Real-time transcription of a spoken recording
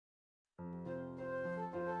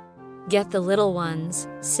Get the little ones,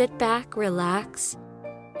 sit back, relax,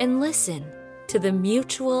 and listen to the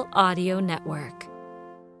Mutual Audio Network.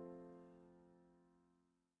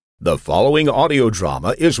 The following audio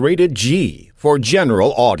drama is rated G for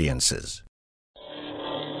general audiences.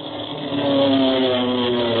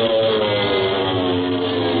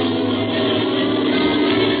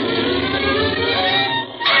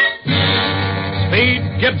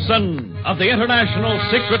 Speed Gibson of the International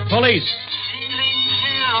Secret Police. Ceiling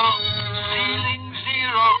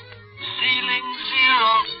zero, ceiling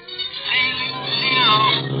zero, ceiling zero,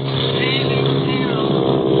 ceiling zero,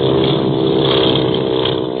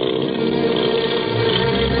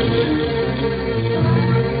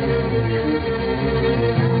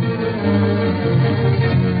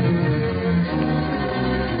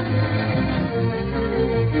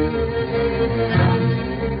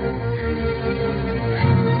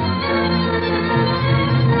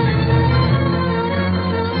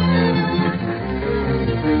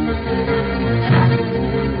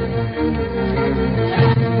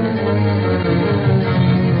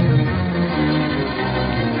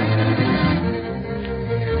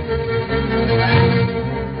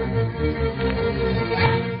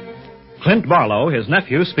 Clint Barlow, his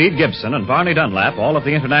nephew, Speed Gibson, and Barney Dunlap, all of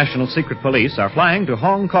the International Secret Police, are flying to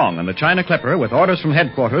Hong Kong in the China Clipper with orders from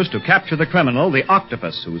headquarters to capture the criminal, the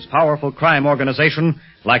Octopus, whose powerful crime organization,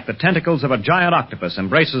 like the tentacles of a giant octopus,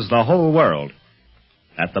 embraces the whole world.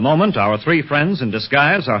 At the moment, our three friends in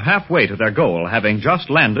disguise are halfway to their goal, having just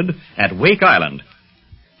landed at Wake Island.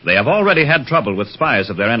 They have already had trouble with spies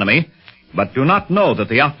of their enemy, but do not know that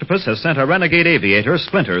the Octopus has sent a renegade aviator,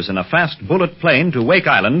 Splinters, in a fast bullet plane to Wake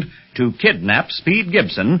Island to kidnap Speed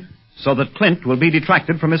Gibson so that Clint will be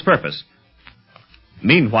detracted from his purpose.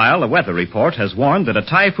 Meanwhile, a weather report has warned that a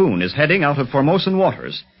typhoon is heading out of Formosan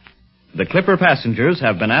waters. The Clipper passengers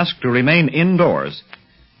have been asked to remain indoors.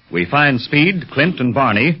 We find Speed, Clint, and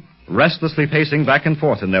Barney restlessly pacing back and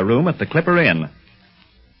forth in their room at the Clipper Inn.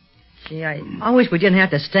 Gee, I wish we didn't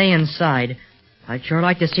have to stay inside. I'd sure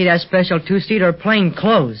like to see that special two-seater plane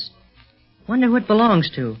close. Wonder who it belongs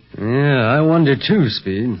to. Yeah, I wonder too,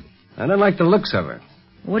 Speed. I don't like the looks of her.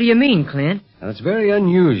 What do you mean, Clint? Now, it's very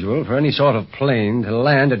unusual for any sort of plane to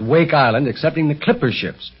land at Wake Island excepting the Clipper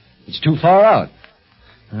ships. It's too far out.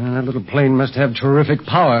 That little plane must have terrific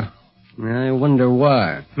power. I wonder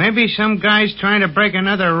why. Maybe some guy's trying to break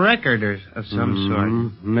another record of some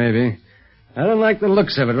sort. Maybe. I don't like the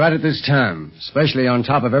looks of it right at this time, especially on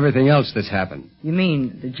top of everything else that's happened. You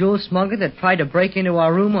mean the jewel smuggler that tried to break into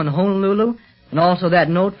our room on Honolulu? And also that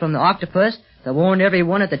note from the Octopus that warned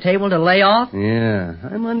everyone at the table to lay off? Yeah,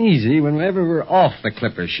 I'm uneasy whenever we're off the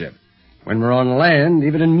Clipper ship. When we're on land,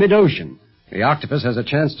 even in mid-ocean, the Octopus has a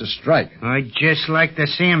chance to strike. I'd just like to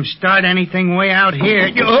see him start anything way out here.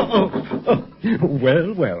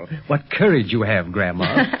 Well, what courage you have,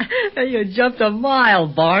 Grandma. You jumped a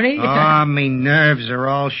mile, Barney. Oh, me nerves are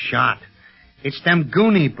all shot. It's them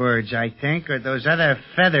goony birds, I think, or those other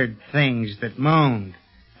feathered things that moaned.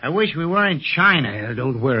 I wish we were in China. Well,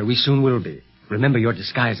 don't worry, we soon will be. Remember your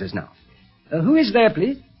disguises now. Who is there,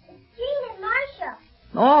 please? Jean and Marcia.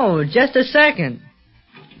 Oh, just a second.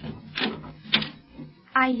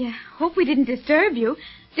 I hope we didn't disturb you.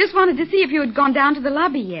 Just wanted to see if you had gone down to the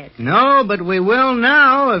lobby yet. No, but we will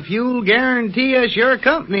now if you'll guarantee us your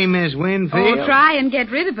company, Miss Winfield. Oh, try and get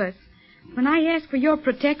rid of us. When I asked for your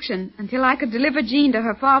protection until I could deliver Jean to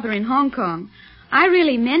her father in Hong Kong, I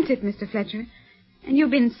really meant it, Mr. Fletcher. And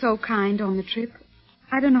you've been so kind on the trip.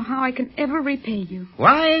 I don't know how I can ever repay you.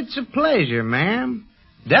 Why, it's a pleasure, ma'am.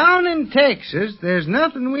 Down in Texas, there's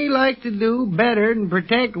nothing we like to do better than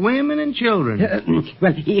protect women and children.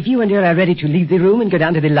 Well, if you and her are ready to leave the room and go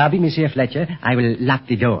down to the lobby, Monsieur Fletcher, I will lock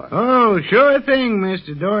the door. Oh, sure thing,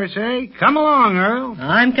 Mr. Dorsey. Come along, Earl.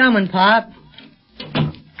 I'm coming, Pop.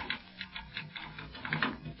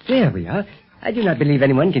 There we are. I do not believe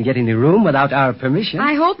anyone can get in the room without our permission.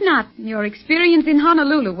 I hope not. Your experience in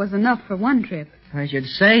Honolulu was enough for one trip. I should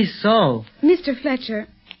say so. Mr. Fletcher,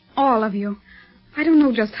 all of you, I don't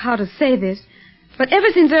know just how to say this, but ever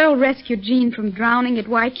since Earl rescued Jean from drowning at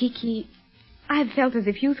Waikiki, I've felt as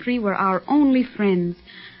if you three were our only friends.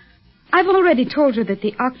 I've already told you that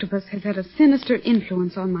the Octopus has had a sinister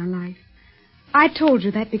influence on my life. I told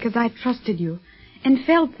you that because I trusted you and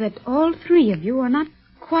felt that all three of you are not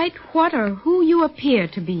quite what or who you appear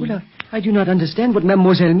to be. Well, I do not understand what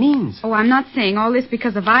Mademoiselle means. Oh, I'm not saying all this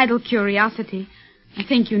because of idle curiosity. I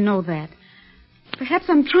think you know that. Perhaps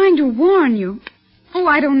I'm trying to warn you. Oh,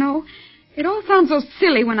 I don't know. It all sounds so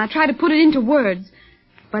silly when I try to put it into words.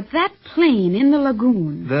 But that plane in the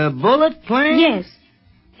lagoon... The bullet plane? Yes.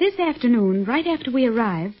 This afternoon, right after we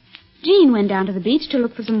arrived, Jean went down to the beach to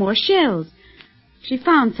look for some more shells. She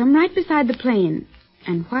found some right beside the plane,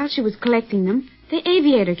 and while she was collecting them, the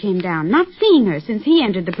aviator came down, not seeing her since he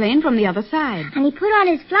entered the plane from the other side. And he put on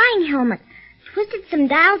his flying helmet, twisted some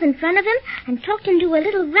dials in front of him, and talked into a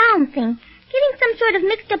little round thing, giving some sort of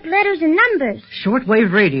mixed-up letters and numbers.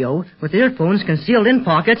 Shortwave radio with earphones concealed in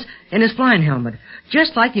pockets in his flying helmet,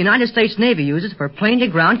 just like the United States Navy uses for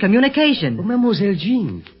plane-to-ground communication. Oh, Mademoiselle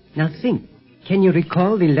Jean, now think. Can you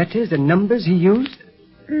recall the letters and numbers he used?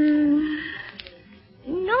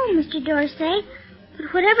 No, Mr. Dorsey.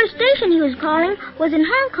 But whatever station he was calling was in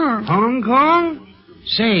Hong Kong. Hong Kong?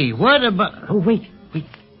 Say, what about... Oh, wait.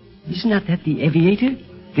 Isn't that the aviator?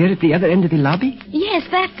 There at the other end of the lobby? Yes,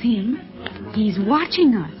 that's him. He's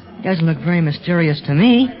watching us. Doesn't look very mysterious to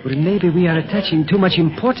me. Well, maybe we are attaching too much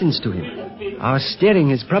importance to him. Our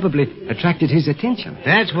staring has probably attracted his attention.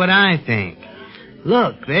 That's what I think.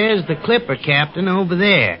 Look, there's the clipper captain over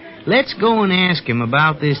there. Let's go and ask him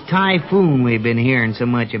about this typhoon we've been hearing so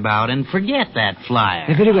much about and forget that flyer.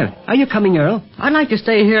 Very well. Are you coming, Earl? I'd like to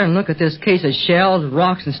stay here and look at this case of shells,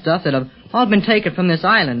 rocks, and stuff that have all been taken from this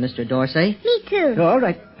island, Mr. Dorsey. Me too. All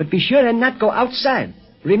right, but be sure and not go outside.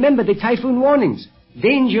 Remember the typhoon warnings.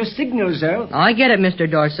 Danger signals, Earl. I get it, Mr.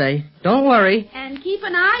 Dorsey. Don't worry. And keep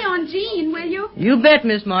an eye on Jean, will you? You bet,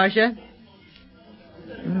 Miss Marcia.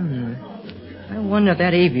 I wonder if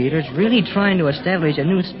that aviator's really trying to establish a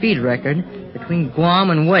new speed record between Guam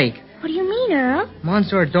and Wake. What do you mean, Earl?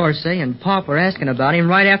 Monsieur Dorsey and Pop were asking about him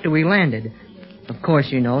right after we landed. Of course,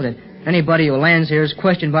 you know that anybody who lands here is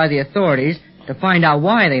questioned by the authorities to find out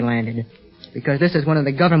why they landed. Because this is one of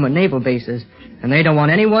the government naval bases, and they don't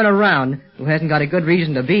want anyone around who hasn't got a good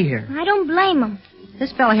reason to be here. I don't blame him.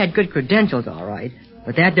 This fella had good credentials, all right,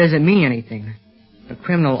 but that doesn't mean anything. A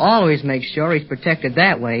criminal always makes sure he's protected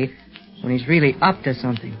that way when he's really up to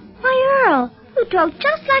something. Why, Earl, you talk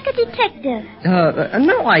just like a detective.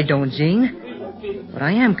 No, I don't, Jean. But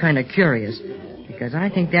I am kind of curious, because I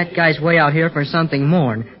think that guy's way out here for something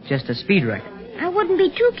more than just a speed record. I wouldn't be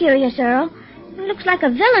too curious, Earl. He looks like a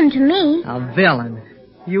villain to me. A villain?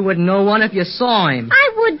 You wouldn't know one if you saw him.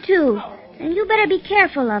 I would, too. And you better be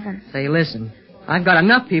careful of him. Say, listen, I've got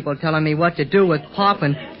enough people telling me what to do with Pop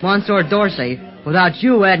and Monsieur Dorsey without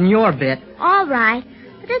you adding your bit. All right.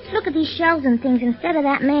 But let's look at these shells and things instead of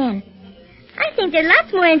that man. I think they're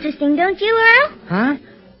lots more interesting, don't you, Earl? Huh?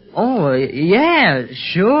 Oh, yeah,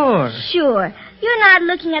 sure. Sure. You're not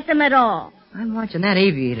looking at them at all. I'm watching that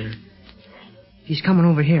aviator. He's coming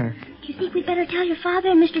over here. Do you think we'd better tell your father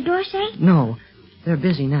and Mr. Dorsey? No, they're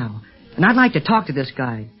busy now. And I'd like to talk to this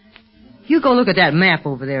guy. You go look at that map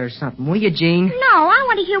over there or something, will you, Jean? No, I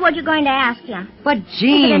want to hear what you're going to ask him. But,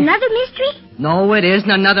 Jean... Is it another mystery? No, it isn't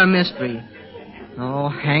another mystery. Oh,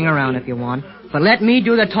 hang around if you want. But let me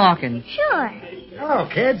do the talking. Sure. Hello,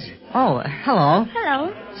 kids. Oh, hello.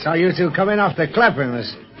 Hello. Saw you two coming off the clipper and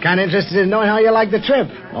was kind of interested in knowing how you liked the trip.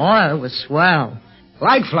 Oh, it was swell.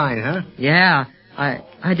 Like flying, huh? Yeah,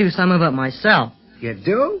 I do some of it myself. You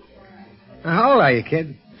do? How old are you,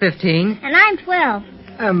 kid? 15. And I'm 12.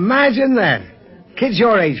 Imagine that. Kids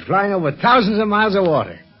your age flying over thousands of miles of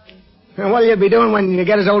water. And what'll you be doing when you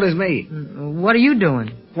get as old as me? What are you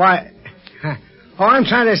doing? Why... Oh, I'm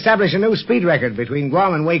trying to establish a new speed record between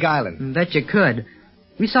Guam and Wake Island. Bet you could.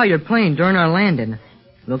 We saw your plane during our landing.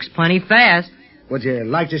 Looks plenty fast. Would you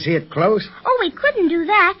like to see it close? Oh, we couldn't do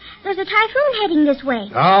that. There's a typhoon heading this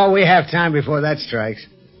way. Oh, we have time before that strikes.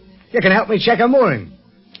 You can help me check a mooring.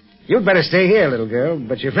 You'd better stay here, little girl,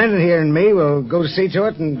 but your friend here and me will go to see to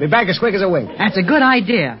it and be back as quick as a wink. That's a good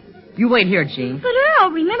idea. You wait here, Jean. But,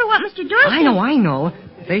 Earl, remember what Mr. Dorsey... I know.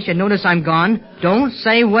 If they should notice I'm gone, don't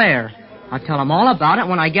say where. I'll tell them all about it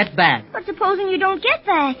when I get back. But supposing you don't get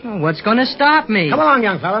back? Well, what's going to stop me? Come along,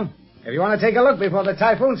 young fella. If you want to take a look before the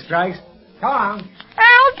typhoon strikes, come on.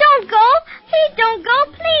 Earl, don't go. Please don't go,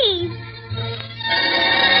 please.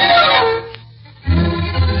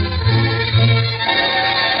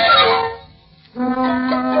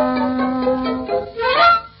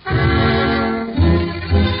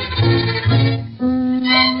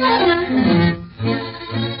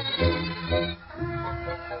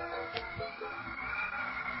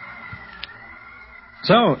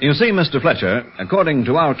 So, you see, Mr. Fletcher, according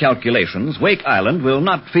to our calculations, Wake Island will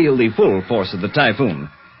not feel the full force of the typhoon.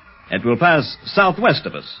 It will pass southwest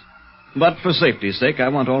of us. But for safety's sake, I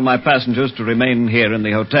want all my passengers to remain here in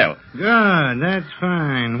the hotel. Good, that's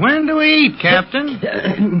fine. When do we eat, Captain?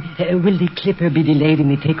 Will the clipper be delayed in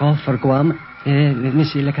the takeoff for Guam,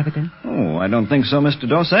 Monsieur le Capitaine? Oh, I don't think so, Mr.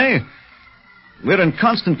 Dorsey. We're in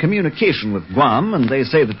constant communication with Guam, and they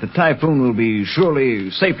say that the typhoon will be surely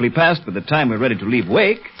safely passed by the time we're ready to leave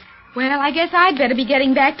Wake. Well, I guess I'd better be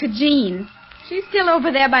getting back to Jean. She's still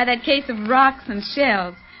over there by that case of rocks and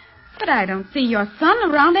shells. But I don't see your son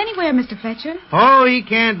around anywhere, Mr. Fletcher. Oh, he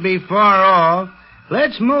can't be far off.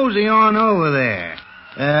 Let's mosey on over there.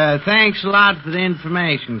 Thanks a lot for the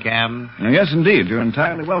information, Captain. Yes, indeed. You're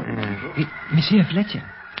entirely welcome. Monsieur Fletcher,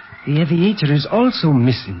 the aviator is also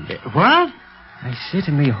missing. What? I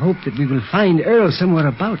certainly hope that we will find Earl somewhere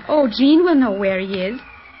about. Oh, Jean will know where he is.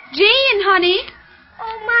 Jean, honey.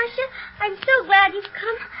 Oh, Marcia, I'm so glad you've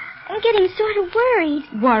come. I'm getting sort of worried.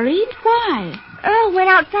 Worried? Why? Earl went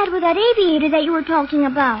outside with that aviator that you were talking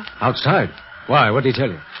about. Outside? Why? What did he tell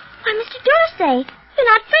you? Why, Mr. Dorsey, you're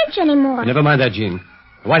not French anymore. Never mind that, Jean.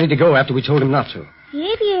 Why did he go after we told him not to? The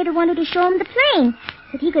aviator wanted to show him the plane.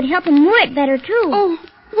 Said he could help him moor it better, too. Oh,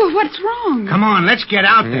 well, what's wrong? Come on, let's get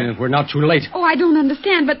out there. We're not too late. Oh, I don't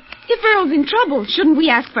understand, but if Earl's in trouble, shouldn't we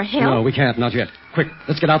ask for help? No, we can't, not yet. Quick,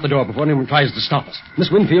 let's get out the door before anyone tries to stop us.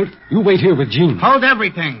 Miss Winfield, you wait here with Jean. Hold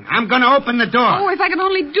everything. I'm going to open the door. Oh, if I could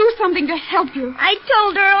only do something to help you. I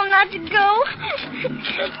told Earl not to go.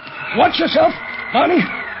 Watch yourself, Barney.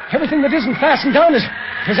 Everything that isn't fastened down is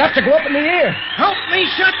apt to go up in the air. Help me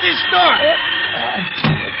shut this door.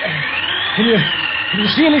 Can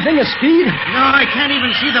you see anything of speed? No, I can't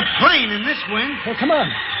even see the plane in this wind. Well, come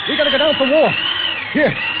on. We gotta go down for war.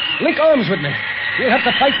 Here, link arms with me. We'll have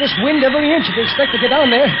to fight this wind every inch if we expect to get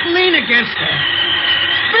down there. Lean against her.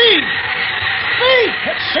 Speed! Speed!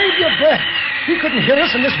 Save your breath. He couldn't hear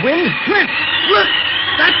us in this wind. Clint, look!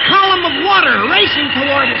 That column of water racing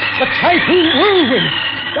toward us. The typhoon whirlwind.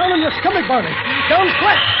 Down on your stomach, Barney. Down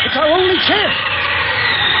flat. It's our only chance.